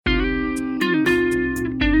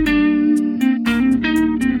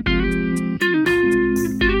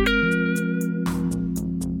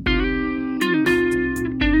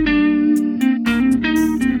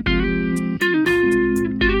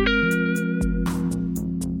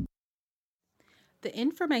The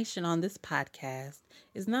information on this podcast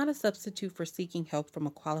is not a substitute for seeking help from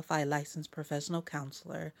a qualified licensed professional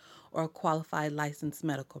counselor or a qualified licensed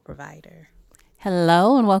medical provider.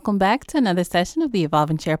 Hello and welcome back to another session of the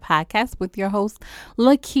Evolving Chair podcast with your host,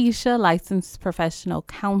 Lakeisha, licensed professional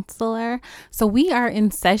counselor. So we are in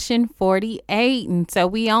session 48, and so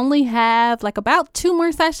we only have like about 2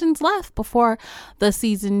 more sessions left before the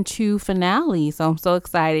season 2 finale. So I'm so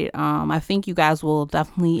excited. I think you guys will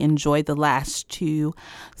definitely enjoy the last 2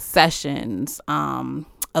 sessions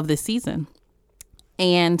of this season.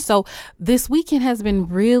 And so this weekend has been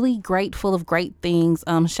really great, full of great things.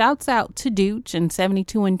 Shouts out to Dooch and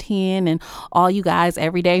 72 and 10 and all you guys,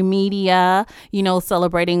 Everyday Media,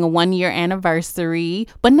 celebrating a 1-year anniversary,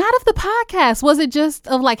 but not of the podcast. Was it just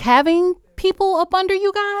of like having people up under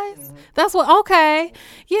you guys? That's what, okay.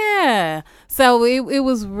 Yeah. So it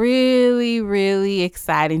was really, really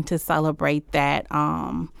exciting to celebrate that.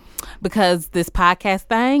 Because this podcast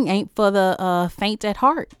thing ain't for the faint at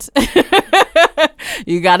heart.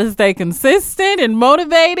 You got to stay consistent and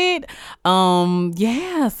motivated. So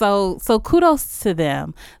kudos to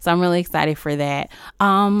them. So I'm really excited for that.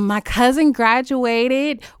 My cousin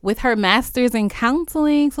graduated with her master's in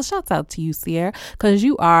counseling. So shouts out to you, Sierra, because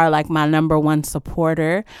you are like my number one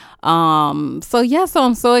supporter. So I'm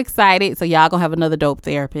so excited. So y'all gonna have another dope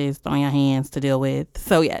therapist on your hands to deal with.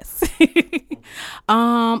 So yes.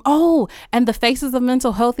 And the Faces of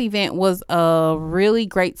Mental Health event was a really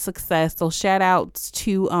great success. So shout outs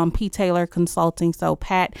to P. Taylor Consulting. So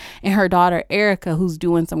Pat and her daughter Erica, who's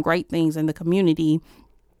doing some great things in the community,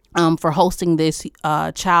 for hosting this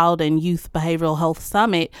Child and Youth Behavioral Health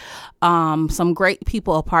Summit. Some great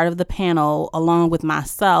people a part of the panel, along with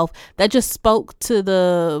myself, that just spoke to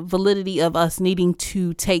the validity of us needing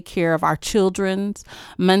to take care of our children's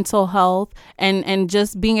mental health and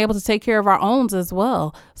just being able to take care of our own as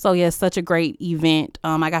well. So yes, such a great event.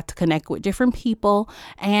 I got to connect with different people,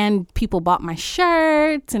 and people bought my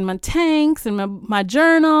shirts and my tanks and my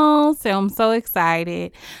journals. So I'm so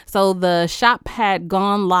excited. So the shop had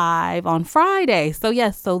gone live on Friday. So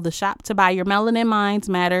yes, so the shop to buy your Melanin Minds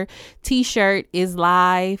Matter t-shirt is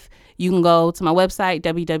live. You can go to my website,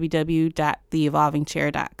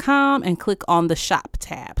 www.theevolvingchair.com, and click on the shop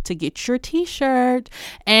tab to get your t-shirt.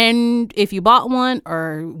 And if you bought one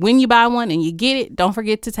or when you buy one and you get it, don't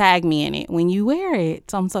forget to tag me in it when you wear it.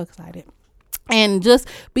 So I'm so excited. And just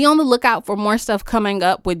be on the lookout for more stuff coming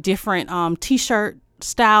up with different t-shirt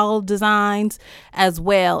style designs as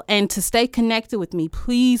well. And to stay connected with me,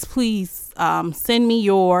 please send me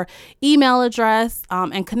your email address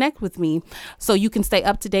and connect with me so you can stay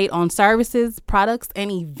up to date on services, products, and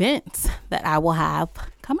events that I will have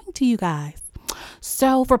coming to you guys.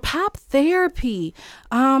 So for pop therapy,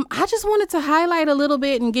 I just wanted to highlight a little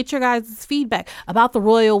bit and get your guys' feedback about the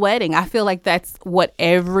royal wedding. I feel like that's what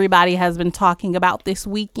everybody has been talking about this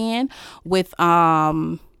weekend with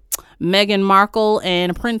Meghan Markle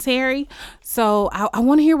and Prince Harry. So I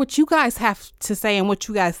want to hear what you guys have to say and what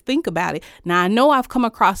you guys think about it. Now, I know I've come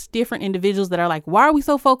across different individuals that are like, why are we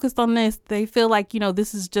so focused on this? They feel like,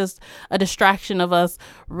 this is just a distraction of us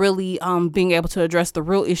really being able to address the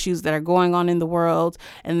real issues that are going on in the world.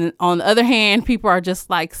 And then on the other hand, people are just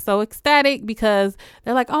like so ecstatic because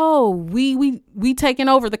they're like, oh, we taking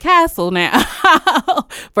over the castle now.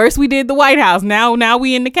 First we did the White House. Now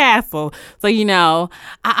we in the castle. So,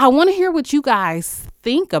 I want to hear what you guys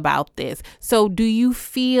think about this. So do you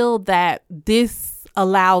feel that this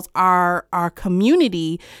allows our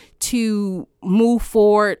community to move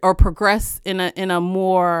forward or progress in a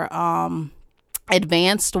more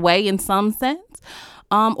advanced way in some sense?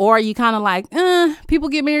 Or are you kind of like, people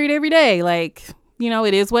get married every day, like,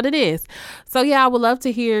 it is what it is. So yeah, I would love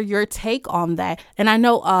to hear your take on that. And I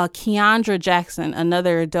know Keandra Jackson,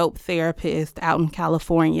 another dope therapist out in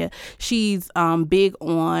California, she's big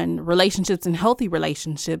on relationships and healthy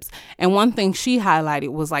relationships. And one thing she highlighted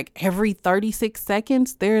was like every 36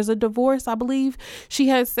 seconds, there's a divorce, I believe she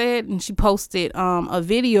had said. And she posted a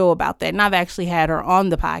video about that. And I've actually had her on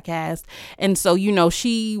the podcast. And so,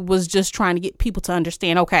 she was just trying to get people to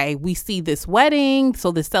understand, okay, we see this wedding,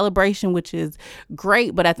 so this celebration, which is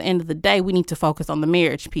great, but at the end of the day, we need to focus on the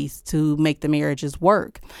marriage piece to make the marriages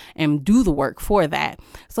work and do the work for that.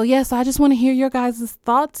 So yes, I just want to hear your guys'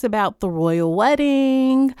 thoughts about the royal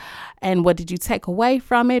wedding and what did you take away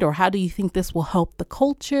from it, or how do you think this will help the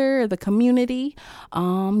culture, the community?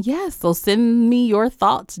 So send me your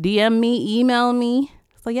thoughts, DM me, email me.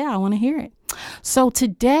 So yeah, I want to hear it. So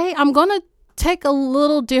today I'm going to take a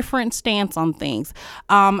little different stance on things.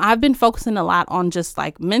 I've been focusing a lot on just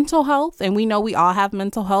like mental health, and we know we all have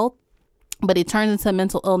mental health. But it turns into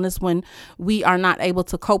mental illness when we are not able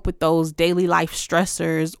to cope with those daily life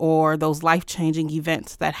stressors or those life-changing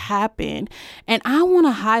events that happen. And I want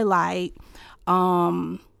to highlight,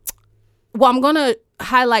 I'm going to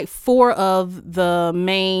highlight 4 of the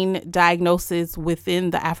main diagnoses within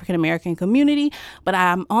the African American community, but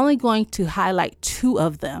I'm only going to highlight 2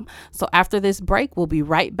 of them. So after this break, we'll be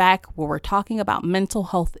right back where we're talking about mental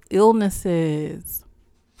health illnesses.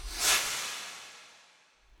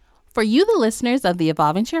 For you, the listeners of the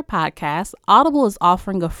Evolve and Share podcast, Audible is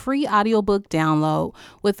offering a free audiobook download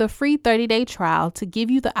with a free 30-day trial to give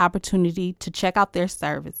you the opportunity to check out their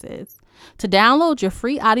services. To download your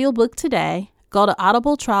free audiobook today, go to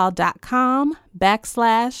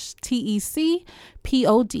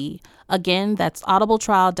audibletrial.com/TECPOD. Again, that's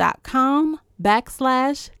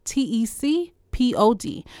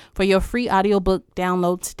audibletrial.com/TECPOD for your free audiobook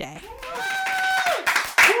download today.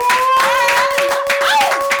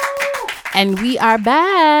 And we are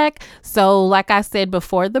back. So like I said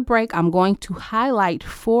before the break, I'm going to highlight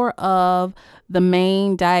 4 of the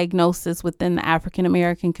main diagnoses within the African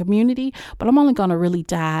American community, but I'm only going to really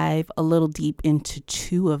dive a little deep into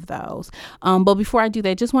 2 of those. But before I do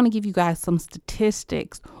that, I just want to give you guys some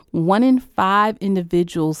statistics. 1 in 5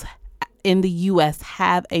 individuals in the U.S.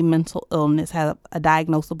 have a mental illness, have a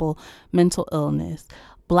diagnosable mental illness.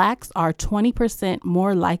 Blacks are 20%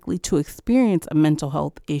 more likely to experience a mental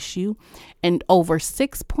health issue, and over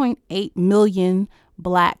 6.8 million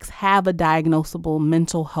Blacks have a diagnosable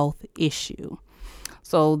mental health issue.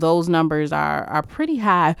 So those numbers are pretty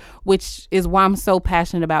high, which is why I'm so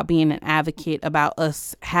passionate about being an advocate, about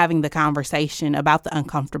us having the conversation about the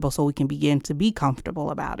uncomfortable so we can begin to be comfortable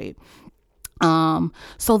about it.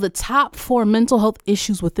 So the top 4 mental health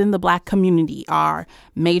issues within the Black community are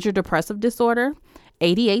major depressive disorder,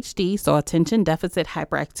 ADHD, so attention deficit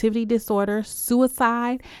hyperactivity disorder,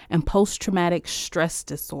 suicide, and post-traumatic stress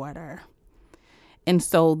disorder. And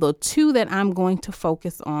so the 2 that I'm going to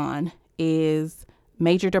focus on is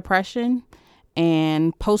major depression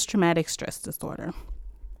and post-traumatic stress disorder.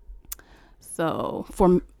 So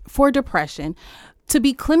for depression, to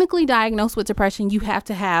be clinically diagnosed with depression, you have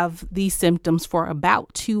to have these symptoms for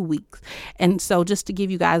about 2 weeks. And so just to give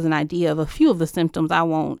you guys an idea of a few of the symptoms, I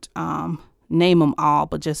won't name them all,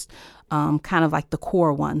 but just kind of like the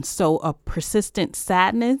core ones. So a persistent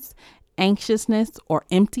sadness, anxiousness, or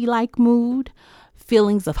empty-like mood,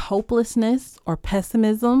 feelings of hopelessness or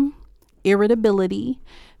pessimism, irritability,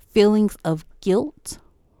 feelings of guilt,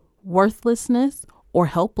 worthlessness or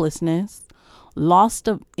helplessness, loss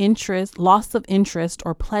of interest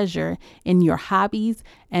or pleasure in your hobbies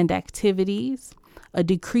and activities, a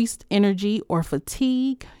decreased energy or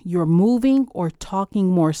fatigue, you're moving or talking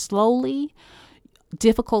more slowly,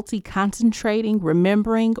 difficulty concentrating,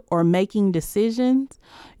 remembering, or making decisions,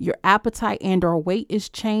 your appetite and or weight is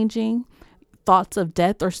changing, thoughts of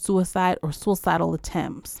death or suicidal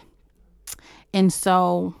attempts. And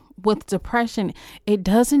so with depression, it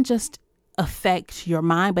doesn't just affect your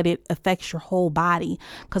mind, but it affects your whole body,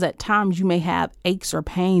 because at times you may have aches or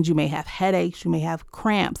pains, you may have headaches, you may have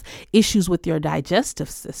cramps, issues with your digestive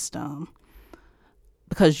system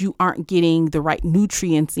because you aren't getting the right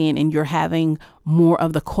nutrients in and you're having more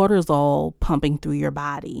of the cortisol pumping through your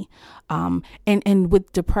body. And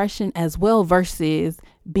with depression as well, versus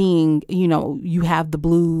being, you have the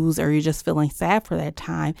blues or you're just feeling sad for that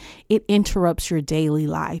time, it interrupts your daily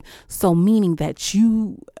life. So meaning that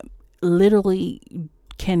you literally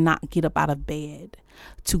cannot get up out of bed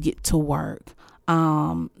to get to work.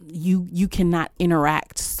 You cannot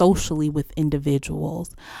interact socially with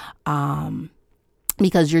individuals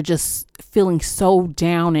because you're just feeling so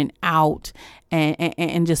down and out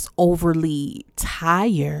and just overly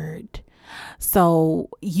tired. So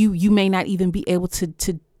you may not even be able to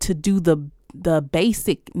do the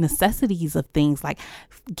basic necessities of things like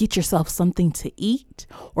get yourself something to eat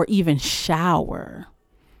or even shower.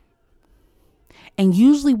 And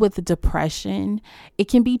usually with the depression, it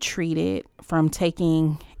can be treated from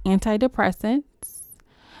taking antidepressants,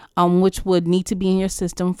 which would need to be in your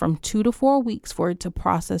system from 2 to 4 weeks for it to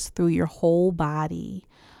process through your whole body.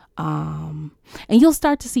 And you'll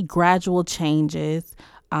start to see gradual changes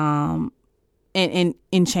and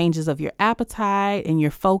changes of your appetite and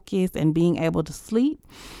your focus and being able to sleep.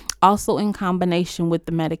 Also, in combination with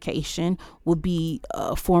the medication will be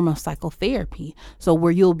a form of psychotherapy. So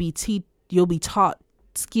where you'll be taught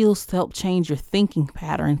skills to help change your thinking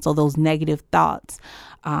pattern. So those negative thoughts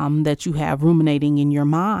that you have ruminating in your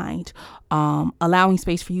mind, allowing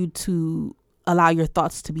space for you to allow your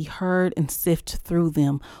thoughts to be heard and sift through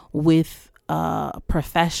them with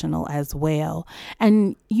professional as well.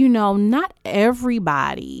 And, you know, not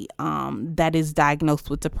everybody that is diagnosed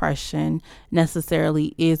with depression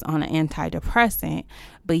necessarily is on an antidepressant,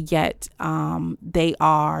 but yet they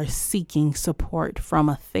are seeking support from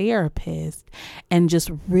a therapist and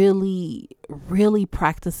just really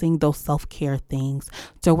practicing those self-care things.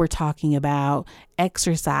 So we're talking about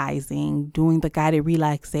exercising, doing the guided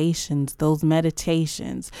relaxations, those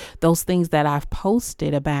meditations, those things that I've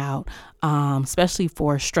posted about, especially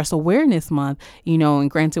for Stress Awareness Month, you know,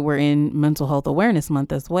 and granted we're in Mental Health Awareness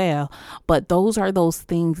Month as well, but those are those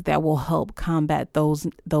things that will help combat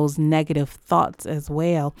those negative thoughts as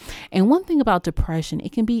well. And one thing about depression,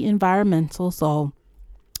 it can be environmental. So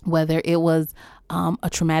whether it was a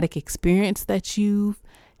traumatic experience that you've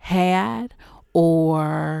had,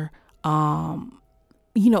 or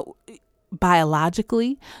you know,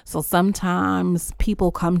 biologically. So sometimes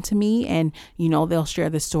people come to me and, you know, they'll share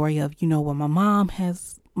the story of, you know, well, my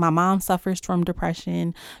mom suffers from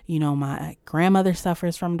depression. You know, my grandmother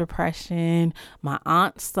suffers from depression. My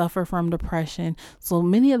aunts suffer from depression. So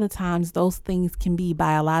many of the times those things can be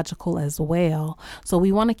biological as well. So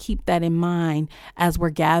we want to keep that in mind as we're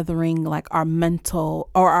gathering like our mental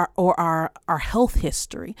or our health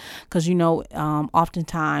history. Because, you know,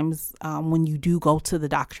 oftentimes when you do go to the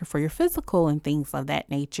doctor for your physical and things of that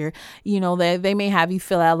nature, you know, they may have you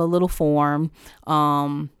fill out a little form,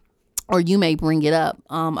 or you may bring it up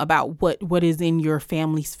about what is in your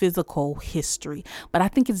family's physical history. But I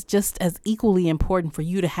think it's just as equally important for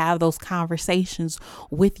you to have those conversations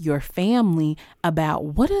with your family about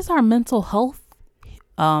what is our mental health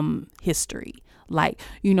history. Like,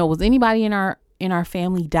 you know, was anybody in our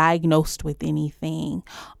family diagnosed with anything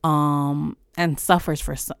and suffers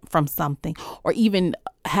from something, or even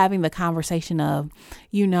having the conversation of,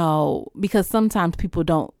 you know, because sometimes people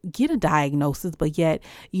don't get a diagnosis, but yet,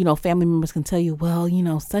 you know, family members can tell you, well, you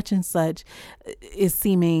know, such and such is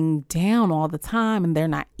seeming down all the time and they're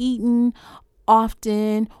not eating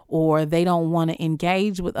often, or they don't want to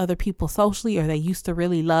engage with other people socially, or they used to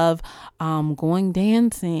really love going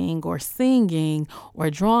dancing or singing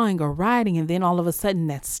or drawing or writing, and then all of a sudden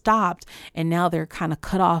that stopped, and now they're kind of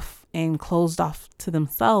cut off and closed off to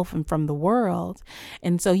themselves and from the world.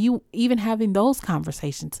 And so you even having those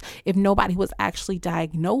conversations, if nobody was actually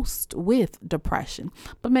diagnosed with depression,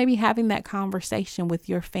 but maybe having that conversation with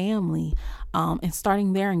your family and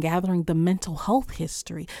starting there and gathering the mental health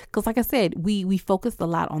history. Because like I said, we focused a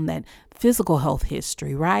lot on that physical health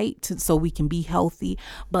history, right? So we can be healthy.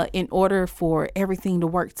 But in order for everything to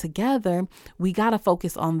work together, we got to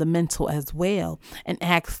focus on the mental as well and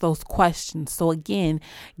ask those questions. So again,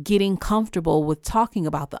 getting comfortable with talking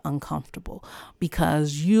about the uncomfortable,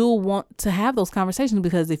 because you'll want to have those conversations,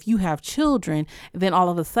 because if you have children, then all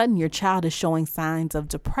of a sudden your child is showing signs of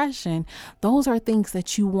depression. Those are things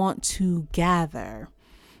that you want to gather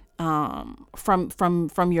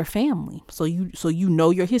from your family. So you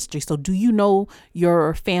know your history. So do you know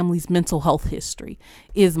your family's mental health history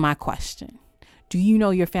is my question. Do you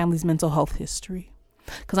know your family's mental health history?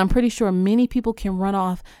 Because I'm pretty sure many people can run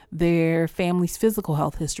off their family's physical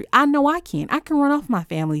health history. I know I can. I can run off my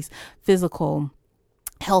family's physical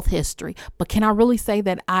health history, but can I really say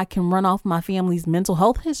that I can run off my family's mental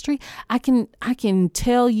health history? I can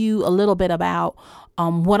tell you a little bit about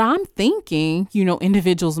what I'm thinking, you know,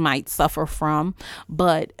 individuals might suffer from,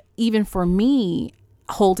 but even for me,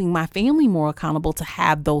 holding my family more accountable to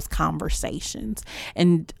have those conversations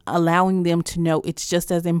and allowing them to know it's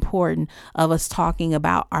just as important of us talking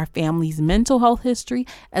about our family's mental health history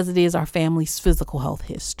as it is our family's physical health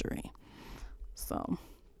history. So,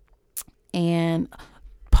 and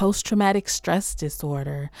post-traumatic stress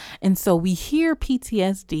disorder. And so we hear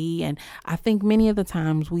PTSD, and I think many of the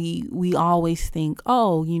times we always think,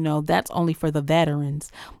 oh, you know, that's only for the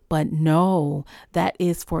veterans. But no, that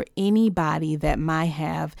is for anybody that might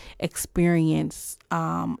have experienced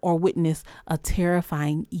or witnessed a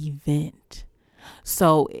terrifying event.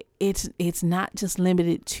 So it's not just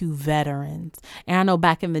limited to veterans. And I know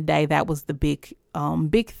back in the day that was the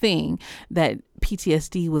big thing, that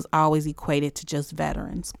PTSD was always equated to just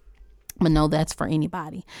veterans. But no, that's for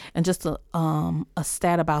anybody. And just a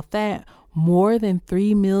stat about that, there are more than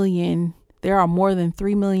 3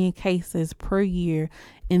 million cases per year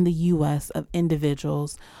in the U.S. of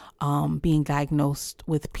individuals being diagnosed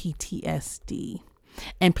with PTSD.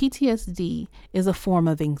 And PTSD is a form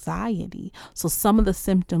of anxiety. So some of the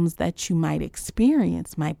symptoms that you might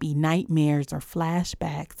experience might be nightmares or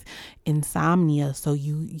flashbacks, insomnia. So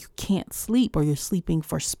you can't sleep, or you're sleeping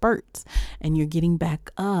for spurts and you're getting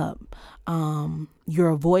back up. You're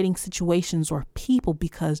avoiding situations or people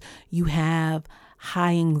because you have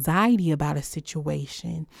high anxiety about a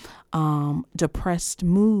situation, depressed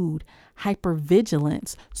mood,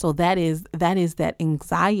 hypervigilance. So that is that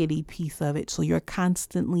anxiety piece of it. So you're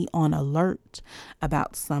constantly on alert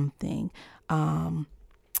about something.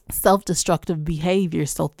 Self-destructive behavior.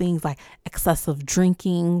 So things like excessive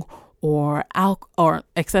drinking or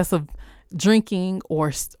excessive drinking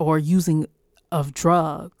or using of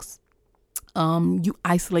drugs. You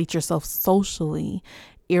isolate yourself socially,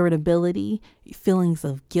 irritability, feelings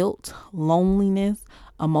of guilt, loneliness,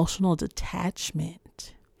 emotional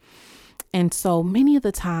detachment. And so many of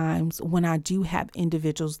the times when I do have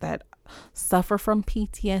individuals that suffer from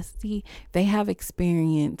PTSD, they have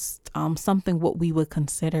experienced something what we would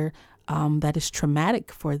consider that is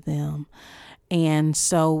traumatic for them. And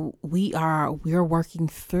so we're working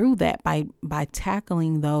through that by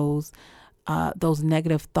tackling those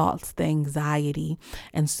negative thoughts, the anxiety.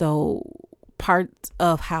 And so part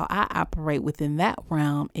of how I operate within that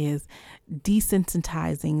realm is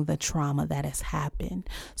desensitizing the trauma that has happened.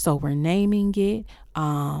 So we're naming it,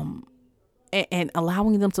 and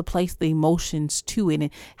allowing them to place the emotions to it,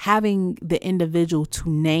 and having the individual to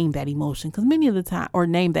name that emotion. Because many of the time, or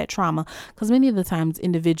name that trauma, because many of the times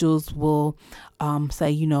individuals will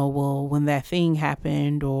say, well, when that thing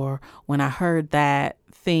happened, or when I heard that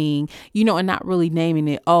thing, and not really naming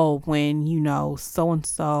it. Oh, when,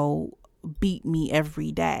 so-and-so beat me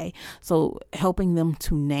every day. So helping them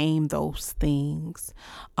to name those things,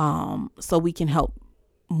 so we can help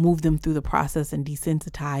move them through the process and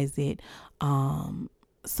desensitize it,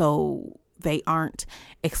 so they aren't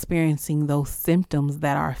experiencing those symptoms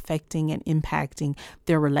that are affecting and impacting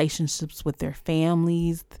their relationships with their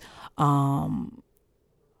families,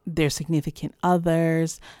 their significant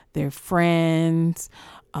others, their friends,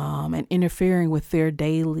 and interfering with their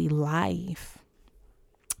daily life.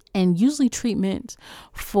 And usually treatment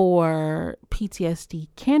for PTSD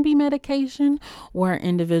can be medication, where an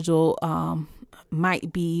individual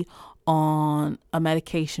might be on a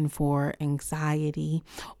medication for anxiety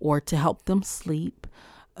or to help them sleep.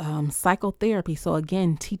 Psychotherapy. So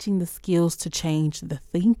again, teaching the skills to change the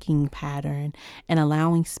thinking pattern and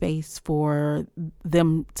allowing space for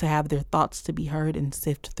them to have their thoughts to be heard and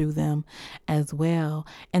sift through them as well.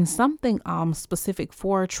 And something specific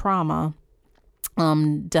for trauma,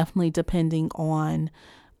 definitely depending on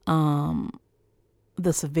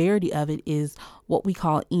the severity of it, is what we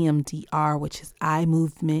call EMDR, which is eye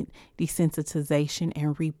movement desensitization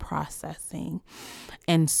and reprocessing.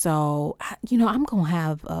 And so, I'm going to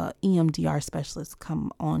have a EMDR specialist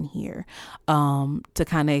come on here to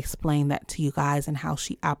kind of explain that to you guys and how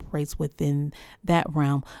she operates within that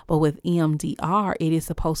realm. But with EMDR, it is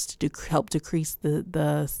supposed to help decrease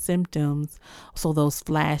the symptoms. So those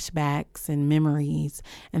flashbacks and memories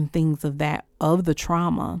and things of the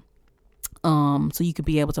trauma. So you could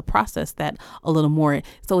be able to process that a little more.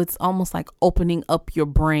 So it's almost like opening up your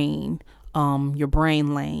brain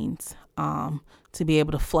lanes, to be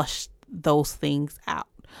able to flush those things out.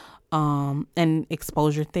 And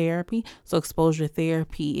exposure therapy. So exposure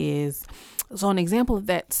therapy is, an example of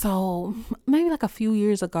that. So maybe like a few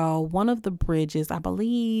years ago, one of the bridges, I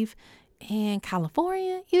believe in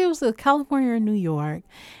California, either it was California or New York,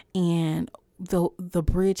 and the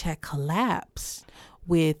bridge had collapsed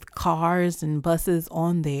with cars and buses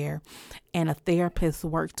on there, and a therapist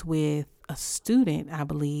worked with a student, I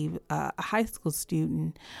believe, a high school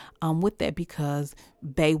student, with that, because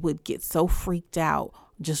they would get so freaked out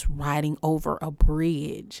just riding over a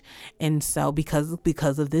bridge. And so because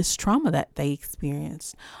of this trauma that they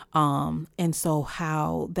experienced. And so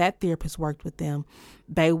how that therapist worked with them,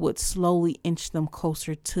 they would slowly inch them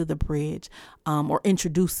closer to the bridge, or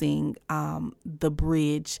introducing the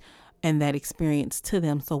bridge and that experience to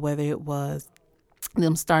them. So whether it was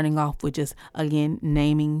them starting off with just, again,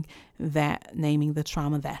 naming the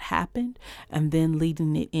trauma that happened, and then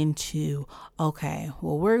leading it into, okay,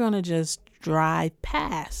 well, we're going to just drive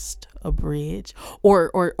past a bridge,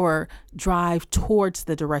 or drive towards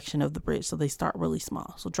the direction of the bridge. So they start really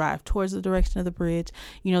small. So drive towards the direction of the bridge.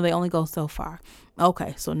 They only go so far.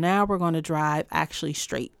 Okay, so now we're going to drive actually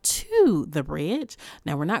straight to the bridge.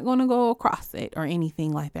 Now we're not going to go across it or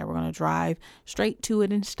anything like that. We're going to drive straight to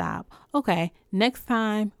it and stop. Okay, next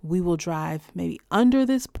time we will drive maybe under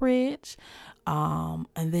this bridge. And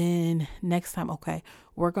then next time, okay,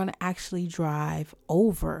 we're going to actually drive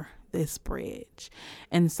over this bridge.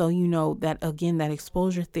 And so, that again, that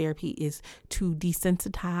exposure therapy is to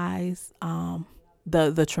desensitize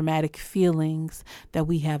the traumatic feelings that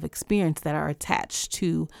we have experienced that are attached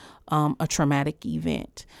to a traumatic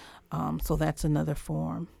event. So that's another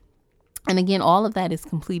form. And again, all of that is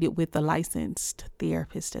completed with a licensed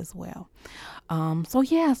therapist as well. So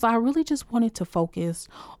I really just wanted to focus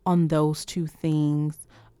on those two things.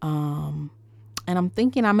 And I'm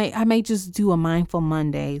thinking I may just do a Mindful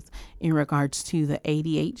Mondays in regards to the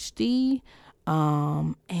ADHD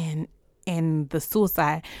and the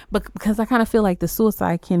suicide, but because I kind of feel like the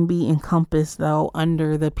suicide can be encompassed though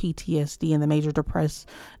under the PTSD and the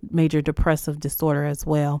major depressive disorder as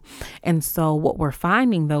well. And so what we're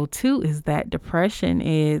finding though too is that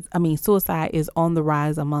suicide is on the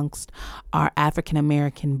rise amongst our African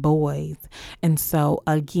American boys. And so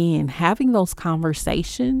again, having those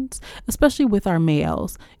conversations, especially with our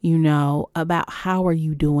males, about how are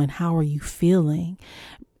you doing? How are you feeling?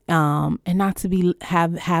 And not to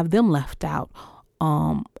have them left out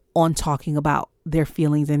on talking about their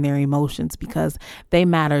feelings and their emotions, because they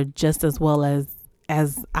matter just as well as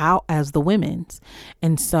the women's.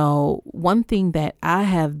 And so one thing that I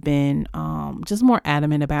have been just more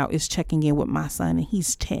adamant about is checking in with my son, and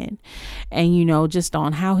he's 10, and just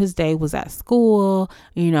on how his day was at school,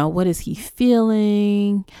 what is he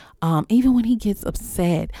feeling, even when he gets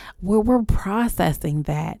upset, we're processing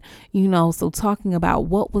that, so talking about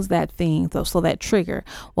what was that thing, so that trigger,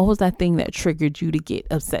 what was that thing that triggered you to get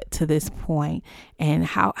upset to this point, and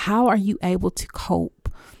how are you able to cope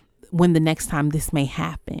when the next time this may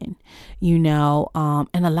happen, and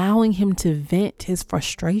allowing him to vent his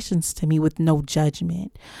frustrations to me with no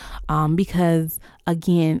judgment. Because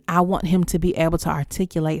again, I want him to be able to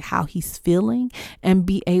articulate how he's feeling and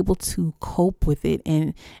be able to cope with it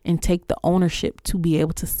and take the ownership to be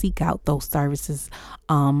able to seek out those services,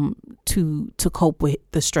 to cope with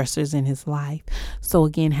the stressors in his life. So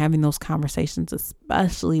again, having those conversations,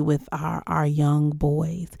 especially with our young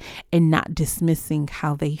boys, and not dismissing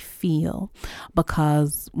how they feel,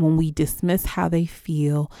 because when we dismiss how they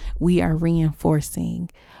feel, we are reinforcing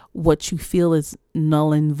what you feel is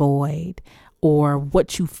null and void, or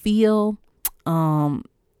what you feel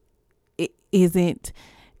it isn't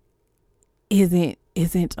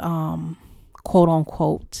quote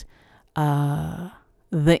unquote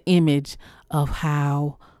the image of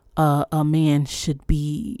how a man should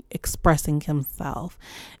be expressing himself.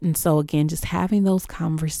 And so again, just having those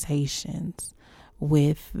conversations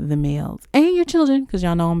with the males and your children, because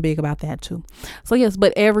y'all know I'm big about that too. So yes,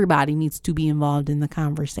 but everybody needs to be involved in the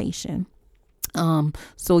conversation.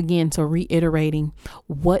 So again, to reiterating,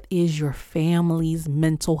 what is your family's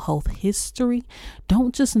mental health history?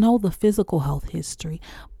 Don't just know the physical health history,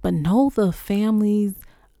 but know the family's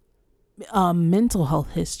mental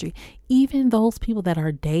health history. Even those people that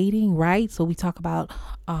are dating, right? So we talk about,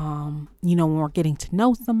 when we're getting to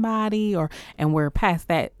know somebody, and we're past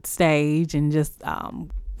that stage, and just,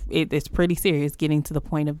 it's pretty serious getting to the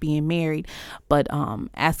point of being married, but,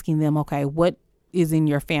 asking them, okay, what is in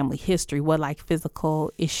your family history? What like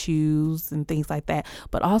physical issues and things like that,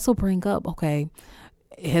 but also bring up, okay,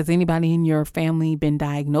 has anybody in your family been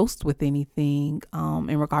diagnosed with anything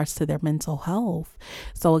in regards to their mental health?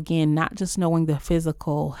 So again, not just knowing the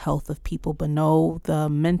physical health of people, but know the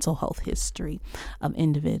mental health history of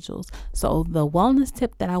individuals. So the wellness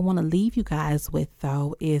tip that I want to leave you guys with,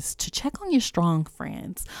 though, is to check on your strong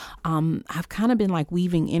friends. I've kind of been like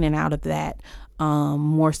weaving in and out of that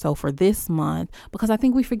more so for this month, because I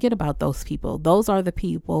think we forget about those people. Those are the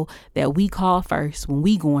people that we call first when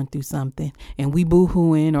we going through something and we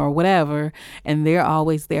boo-hooing or whatever, and they're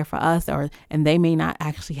always there for us, and they may not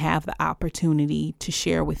actually have the opportunity to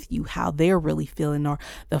share with you how they're really feeling or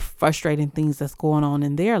the frustrating things that's going on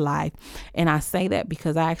in their life. And I say that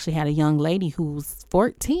because I actually had a young lady who's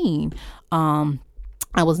 14.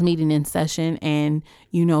 I was meeting in session, and,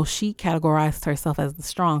 she categorized herself as the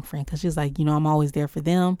strong friend, because she's like, I'm always there for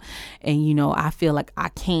them. And, I feel like I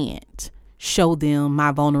can't show them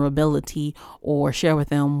my vulnerability or share with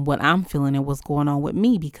them what I'm feeling and what's going on with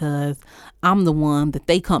me, because I'm the one that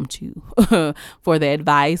they come to for the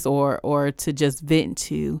advice or to just vent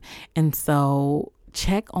to. And so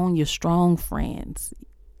check on your strong friends.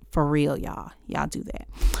 For real, y'all do that.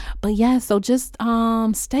 But yeah, so just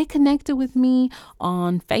stay connected with me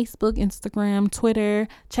on Facebook, Instagram, Twitter.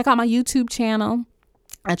 Check out my YouTube channel.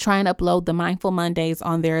 I try and upload the Mindful Mondays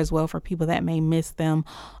on there as well for people that may miss them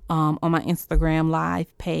on my Instagram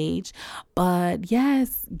live page. But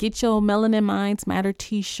yes, get your Melanin Minds Matter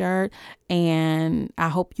t-shirt, and I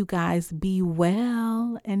hope you guys be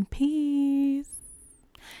well and peace.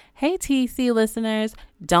 Hey TC listeners,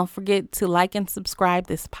 don't forget to like and subscribe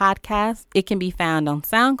this podcast. It can be found on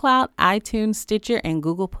SoundCloud, iTunes, Stitcher, and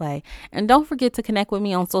Google Play. And don't forget to connect with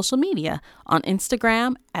me on social media, on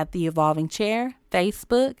Instagram at The Evolving Chair,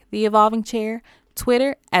 Facebook, The Evolving Chair,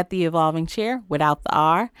 Twitter at The Evolving Chair without the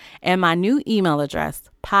R, and my new email address,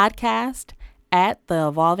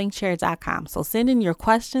 podcast@theevolvingchair.com. So send in your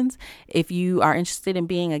questions if you are interested in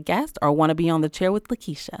being a guest or want to be on the chair with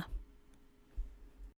Lakeisha.